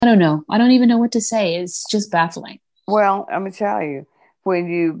I don't know. I don't even know what to say. It's just baffling. Well, I'm gonna tell you, when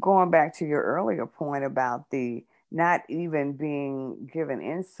you going back to your earlier point about the not even being given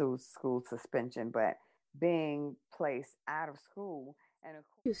into school suspension, but being placed out of school. And of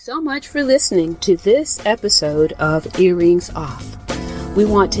Thank you so much for listening to this episode of Earrings Off. We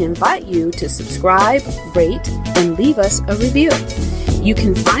want to invite you to subscribe, rate, and leave us a review. You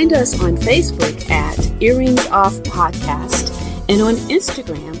can find us on Facebook at Earrings Off Podcast and on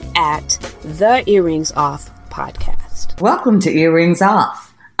Instagram at The Earrings Off Podcast. Welcome to Earrings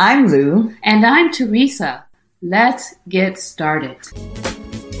Off. I'm Lou. And I'm Teresa. Let's get started.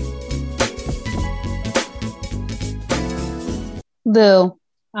 Lou,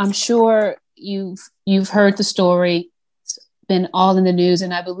 I'm sure you've heard the story. It's been all in the news,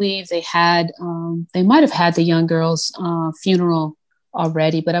 and I believe they might have had the young girl's funeral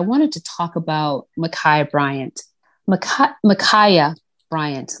already. But I wanted to talk about Ma'Khia Bryant. Ma'Khia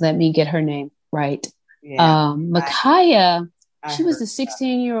Bryant. Let me get her name right. Yeah, Ma'Khia. She was a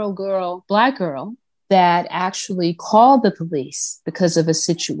 16-year-old girl, Black girl, that actually called the police because of a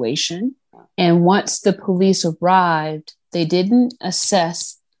situation. And once the police arrived, they didn't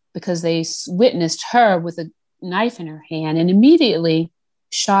assess because they witnessed her with a knife in her hand and immediately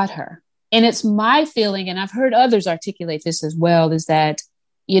shot her. And it's my feeling, and I've heard others articulate this as well, is that,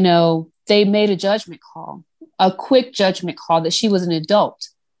 they made a judgment call, a quick judgment call that she was an adult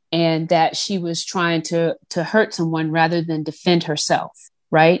and that she was trying to hurt someone rather than defend herself.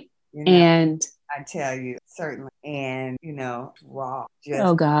 Right. And I tell you, certainly. And, raw.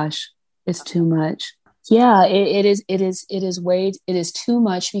 Oh gosh, it's too much. Yeah, it is too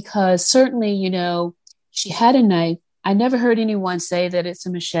much because certainly, she had a knife. I never heard anyone say that it's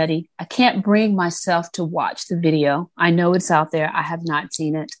a machete. I can't bring myself to watch the video. I know it's out there. I have not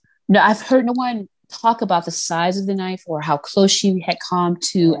seen it. No, I've heard no one talk about the size of the knife or how close she had come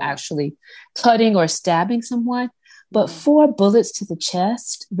to actually cutting or stabbing someone. But 4 bullets to the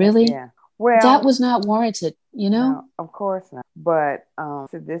chest, really? Yeah. Well, that was not warranted, No, of course not. But so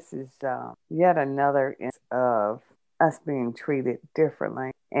this is yet another instance of us being treated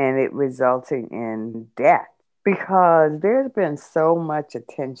differently and it resulting in death because there's been so much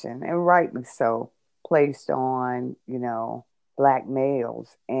attention, and rightly so, placed on, Black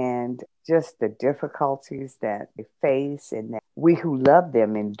males and just the difficulties that they face and that we who love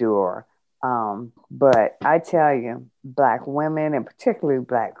them endure. But I tell you, Black women and particularly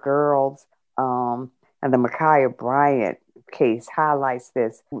Black girls, and the Ma'Khia Bryant case highlights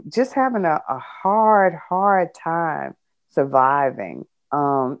this, just having a hard time surviving.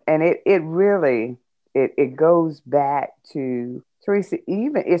 And it really goes back to Teresa,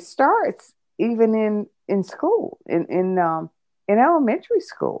 it starts even in school, in elementary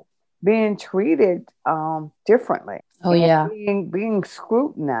school, being treated differently. Oh, yeah. Being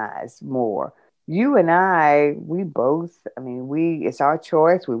scrutinized more. You and I, we both, it's our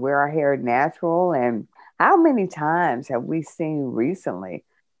choice. We wear our hair natural. And how many times have we seen recently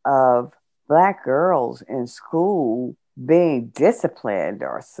of Black girls in school being disciplined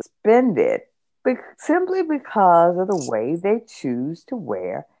or suspended simply because of the way they choose to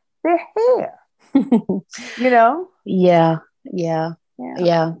wear their hair? Yeah.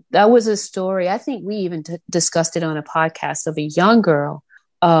 That was a story. I think we even discussed it on a podcast of a young girl,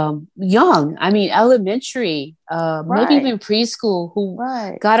 elementary, maybe even preschool, who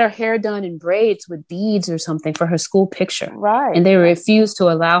got her hair done in braids with beads or something for her school picture. Right. And they refused to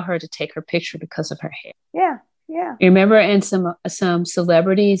allow her to take her picture because of her hair. Yeah. Yeah. You remember? And some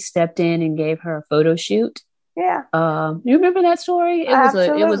celebrities stepped in and gave her a photo shoot. Yeah. You remember that story?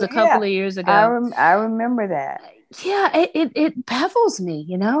 It was a couple of years ago. I remember that. Yeah, it baffles me,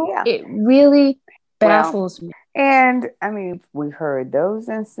 Yeah. It really baffles me. And we've heard those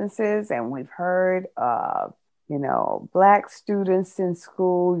instances, and we've heard Black students in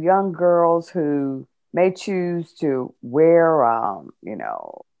school, young girls who may choose to wear a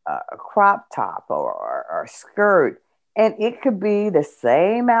crop top or skirt, and it could be the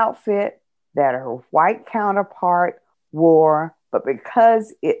same outfit that her white counterpart wore, but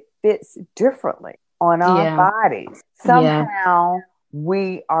because it fits differently on our bodies, somehow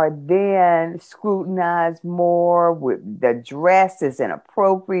we are then scrutinized more. The dress is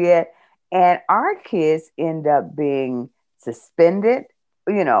inappropriate, and our kids end up being suspended,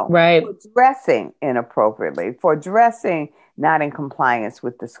 for dressing inappropriately, for dressing not in compliance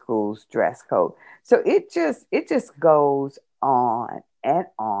with the school's dress code. So it just goes on and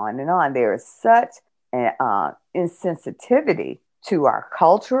on and on. There is such an insensitivity to our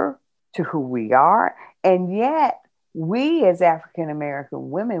culture, to who we are, and yet we as African American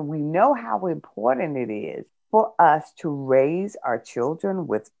women, we know how important it is for us to raise our children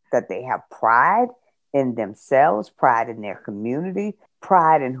with that they have pride in themselves, pride in their community,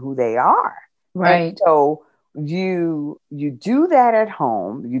 pride in who they are. Right. And so you do that at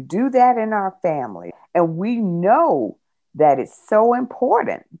home, you do that in our family, and we know that it's so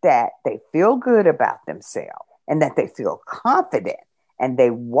important that they feel good about themselves and that they feel confident and they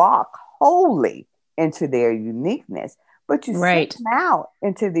walk wholly into their uniqueness. But you send them out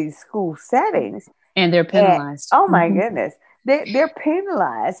into these school settings and they're penalized. And, oh my goodness. They're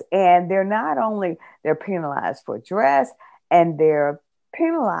penalized, and they're penalized for dress, and they're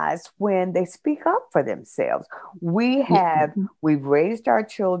penalized when they speak up for themselves. We've raised our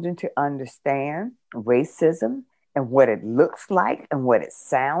children to understand racism and what it looks like and what it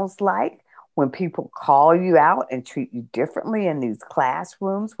sounds like when people call you out and treat you differently in these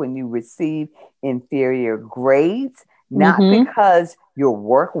classrooms, when you receive inferior grades, not because your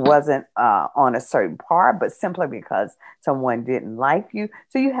work wasn't on a certain part, but simply because someone didn't like you.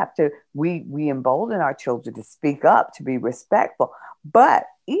 So you have to, we embolden our children to speak up, to be respectful. But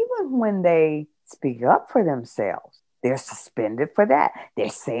even when they speak up for themselves, they're suspended for that. They're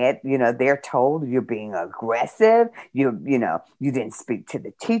said, they're told you're being aggressive. You didn't speak to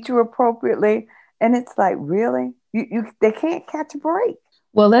the teacher appropriately. And it's like, really? They can't catch a break.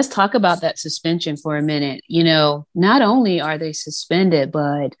 Well, let's talk about that suspension for a minute. Not only are they suspended,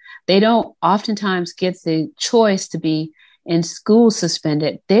 but they don't oftentimes get the choice to be in school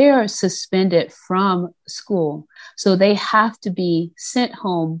suspended. They are suspended from school. So they have to be sent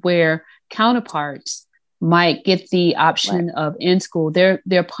home, where counterparts might get the option of in school.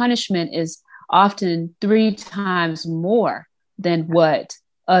 Their punishment is often 3 times more than what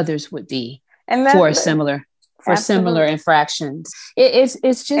others would be for similar infractions.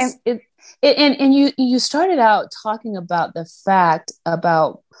 It's just and you started out talking about the fact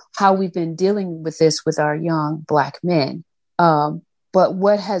about how we've been dealing with this with our young Black men. But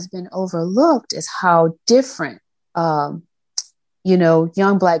what has been overlooked is how different young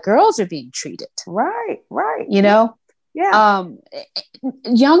Black girls are being treated. Right. Yeah.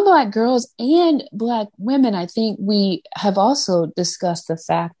 Young Black girls and Black women, I think we have also discussed the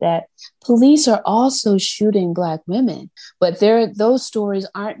fact that police are also shooting Black women, but those stories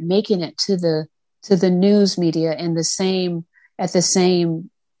aren't making it to the news media in the same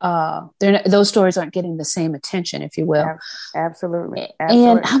those stories aren't getting the same attention, if you will. Absolutely.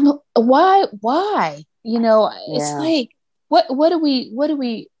 And why? It's like, what do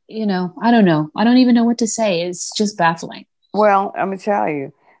we, I don't know. I don't even know what to say. It's just baffling. Well, I'm going to tell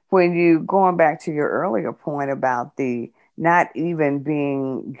you, when you going back to your earlier point about the not even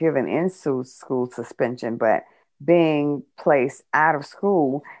being given into school suspension, but being placed out of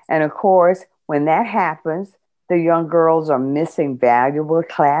school. And of course, when that happens, the young girls are missing valuable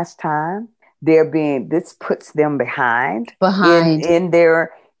class time. This puts them behind. in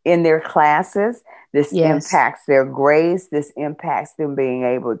their classes. This impacts their grades. This impacts them being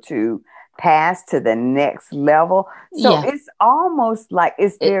able to pass to the next level. So it's almost like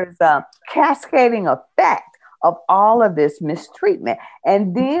there's a cascading effect of all of this mistreatment.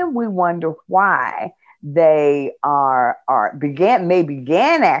 And then we wonder why they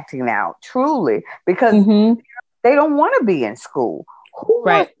began acting out truly, because they don't want to be in school. Who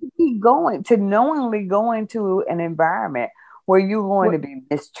wants to be knowingly going to an environment where you're going to be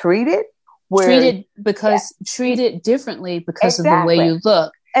mistreated? Treated differently because of the way you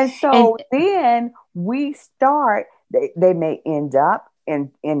look. And so then we start, they may end up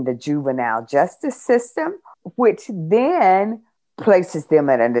in the juvenile justice system, which then places them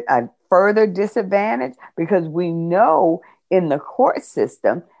at a further disadvantage, because we know in the court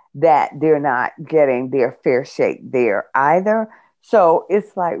system that they're not getting their fair shake there either. So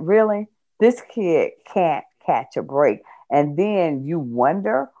it's like, really, this kid can't catch a break. And then you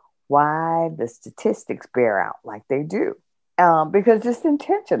wonder why the statistics bear out like they do. Because it's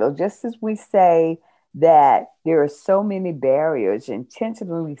intentional. Just as we say that there are so many barriers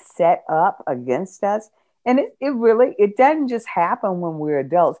intentionally set up against us, and it doesn't just happen when we're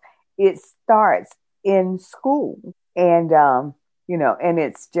adults. It starts in school, and and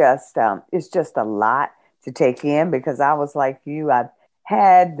it's just a lot to take in, because I was like you. I've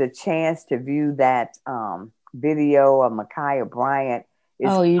had the chance to view that video of Ma'Khia Bryant.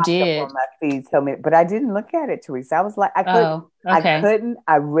 Oh, you did. On my feed but I didn't look at it, Teresa. I was like, I couldn't.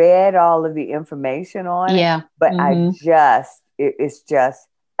 I read all of the information on it, but it's just.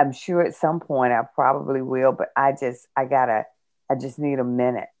 I'm sure at some point I probably will, but I just need a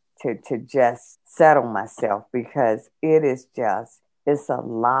minute to just settle myself, because it's a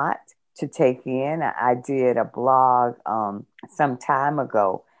lot to take in. I did a blog some time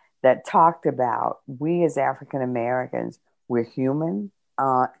ago that talked about we as African Americans, we're human.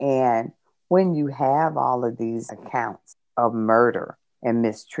 And when you have all of these accounts of murder and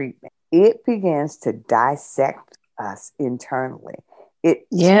mistreatment, it begins to dissect us internally. It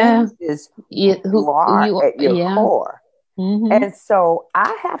changes who you are at your core. Mm-hmm. And so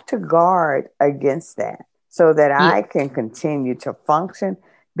I have to guard against that so that I can continue to function,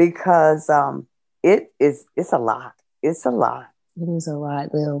 because it's a lot. It's a lot. It is a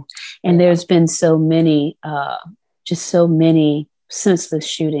lot, Lil. And there's been so many, just so many senseless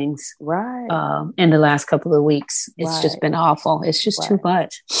shootings in the last couple of weeks. It's just been awful. It's just too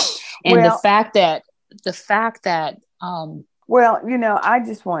much. And the fact that well, I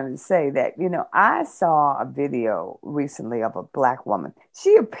just wanted to say that, I saw a video recently of a Black woman.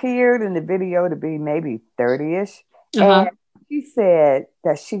 She appeared in the video to be maybe 30-ish. And she said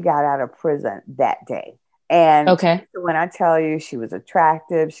that she got out of prison that day. And when I tell you, she was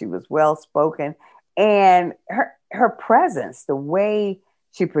attractive, she was well-spoken, and her presence, the way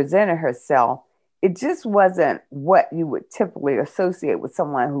she presented herself, it just wasn't what you would typically associate with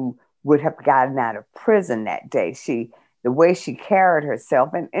someone who would have gotten out of prison that day. The way she carried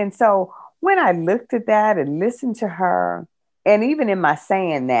herself. And so when I looked at that and listened to her, and even in my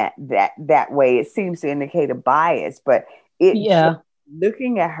saying that way, it seems to indicate a bias, but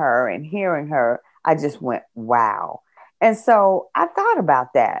looking at her and hearing her, I just went, wow. And so I thought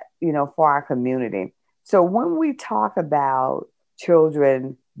about that, for our community. So when we talk about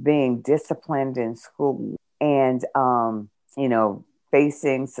children being disciplined in school and,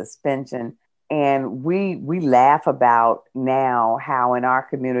 facing suspension, and we laugh about now how in our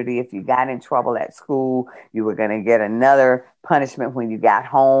community, if you got in trouble at school, you were going to get another punishment when you got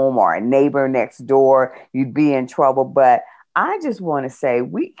home, or a neighbor next door, you'd be in trouble. But I just want to say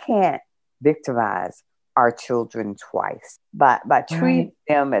we can't victimize our children twice by treating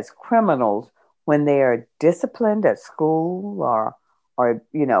them as criminals when they are disciplined at school or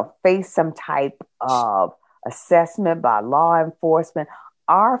face some type of assessment by law enforcement.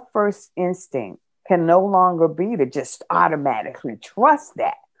 Our first instinct can no longer be to just automatically trust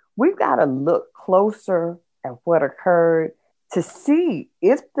that. We've got to look closer at what occurred to see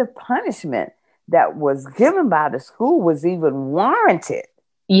if the punishment that was given by the school was even warranted.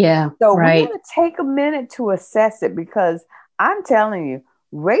 Yeah. So we got to take a minute to assess it, because I'm telling you,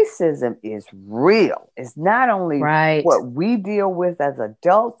 racism is real. It's not only what we deal with as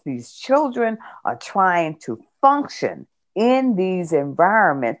adults. These children are trying to function in these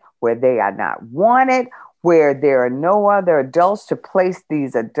environments where they are not wanted, where there are no other adults to place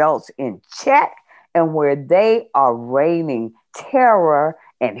these adults in check, and where they are raining terror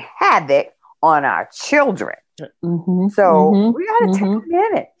and havoc on our children. So we got to take a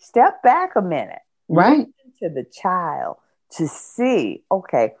minute, step back a minute, listen to the child to see,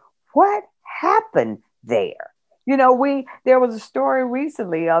 okay, what happened there? There was a story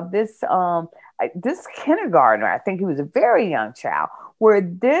recently of this kindergartner, I think he was a very young child, where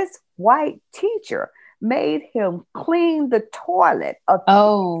this white teacher made him clean the toilet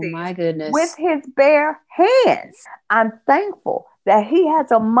my goodness, with his bare hands. I'm thankful that he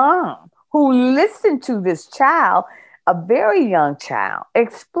has a mom who listened to this child, a very young child,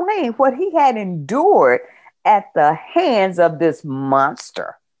 explain what he had endured at the hands of this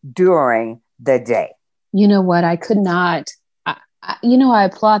monster during the day. You know what? I could not. I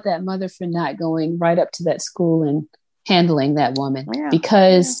applaud that mother for not going right up to that school and handling that woman,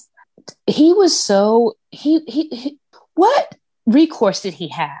 because he was so he what recourse did he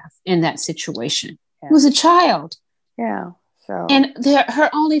have in that situation? He was a child. Yeah. So and her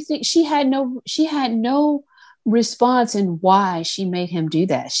only thing, she had no response in why she made him do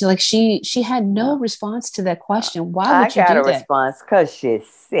that. She had no response to that question. Why would you do that? I got a response because she's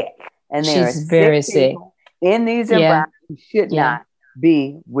sick, and she's very sick in these environments. You should not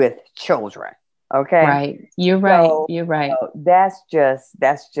be with children. Okay, right? You're right. You're right. So that's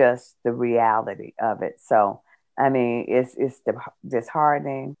just the reality of it. So I mean, it's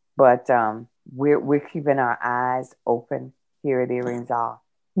disheartening, but we're keeping our eyes open here at Earrings Off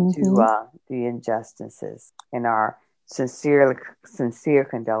to the injustices, and our sincere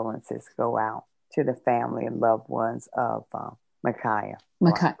condolences go out to the family and loved ones of Ma'Khia.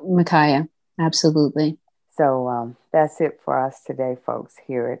 Ma'Khia, absolutely. So that's it for us today, folks,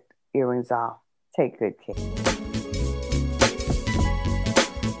 here at Earrings Off. Take good care.